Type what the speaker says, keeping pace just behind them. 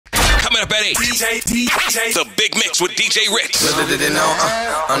Coming up at 8. DJ. The Big Mix with DJ Ritz. I'm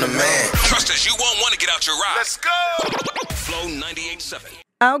the man. Trust us, you won't want to get out your ride. Let's go. Flow 98.7.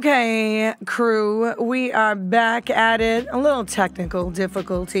 Okay, crew, we are back at it. A little technical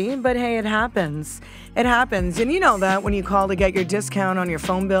difficulty, but hey, it happens. It happens. And you know that when you call to get your discount on your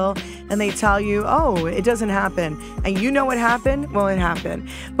phone bill and they tell you, oh, it doesn't happen. And you know what happened? Well, it happened.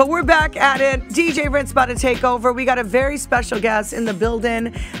 But we're back at it. DJ Ritz about to take over. We got a very special guest in the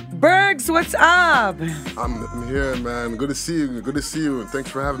building. Burgz, what's up? I'm here, man. Good to see you. Good to see you. Thanks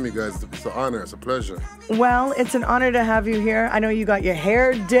for having me, guys. It's an honor. It's a pleasure. Well, it's an honor to have you here. I know you got your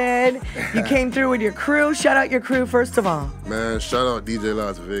hair did. You came through with your crew. Shout out your crew, first of all. Man, shout out DJ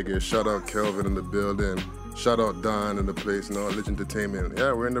Las Vegas. Shout out Kelvin in the building. Shout out Don in the place. Lidge Entertainment.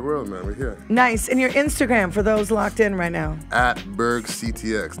 Yeah, we're in the world, man. We're here. Nice. And your Instagram for those locked in right now? At Burgz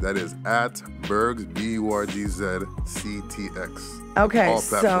CTX. That is at Burgz, BURGZ CTX. Okay, all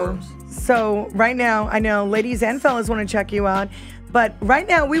platforms. So right now, I know ladies and fellas want to check you out, but right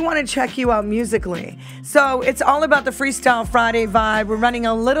now we want to check you out musically. So it's all about the Freestyle Friday vibe. We're running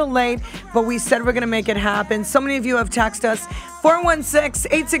a little late, but we said we're going to make it happen. So many of you have texted us,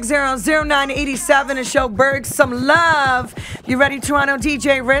 416-860-0987 to show Burgz some love. You ready, Toronto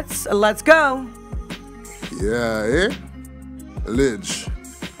DJ Ritz? Let's go. Yeah, eh? Lidge.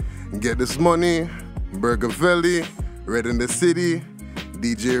 Get this money. Burger Red in the city.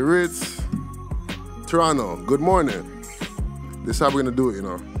 DJ Ritz. Toronto, good morning. This is how we're gonna do it, you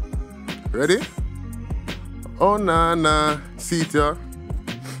know. Ready? Oh, nah, seat ya.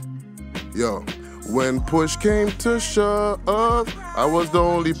 Yo, when push came to shove, I was the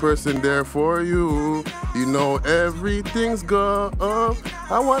only person there for you. You know everything's good.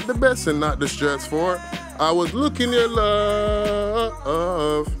 I want the best and not the stress for. I was looking your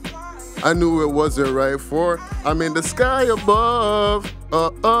love. I knew it wasn't right for. I'm in the sky above.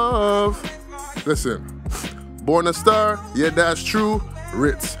 Listen. Born a star, yeah, that's true.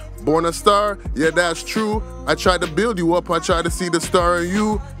 Ritz, born a star, yeah, that's true. I tried to build you up, I tried to see the star in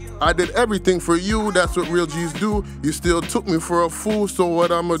you. I did everything for you, that's what real G's do. You still took me for a fool, so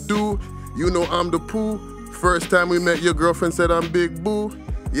what I'ma do? You know I'm the poo. First time we met, your girlfriend said I'm Big Boo.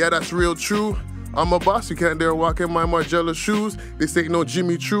 Yeah, that's real true. I'm a boss, you can't dare walk in my Margiela shoes. This ain't no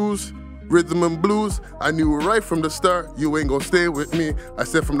Jimmy Choos. Rhythm and blues, I knew right from the start, you ain't gonna stay with me. I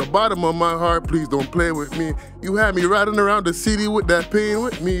said from the bottom of my heart, please don't play with me. You had me riding around the city with that pain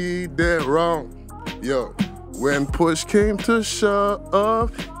with me, dead wrong. Yo, when push came to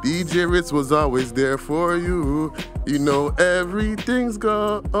shove, DJ Ritz was always there for you. You know everything's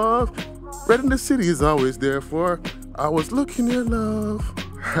good. Red in the city is always there for. I was looking at love.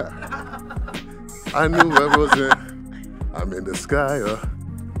 I knew I wasn't. I'm in the sky, yeah.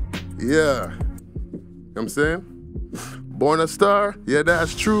 You know what I'm saying? Born a star, yeah,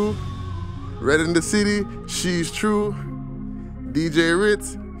 that's true. Red in the city, she's true. DJ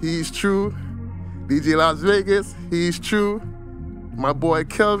Ritz, he's true. DJ Las Vegas, he's true. My boy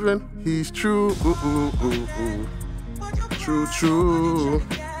Kelvin, he's true. True.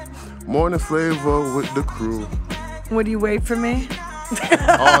 Morning flavor with the crew. Would you wait for me?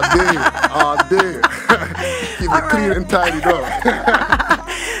 All day. Keep it clean and tidy though.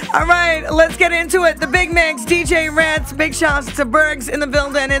 All right, let's get into it. The Big Mix, DJ Ritz. Big shouts to Burgz in the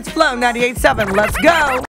building. It's Flow 98.7. Let's go.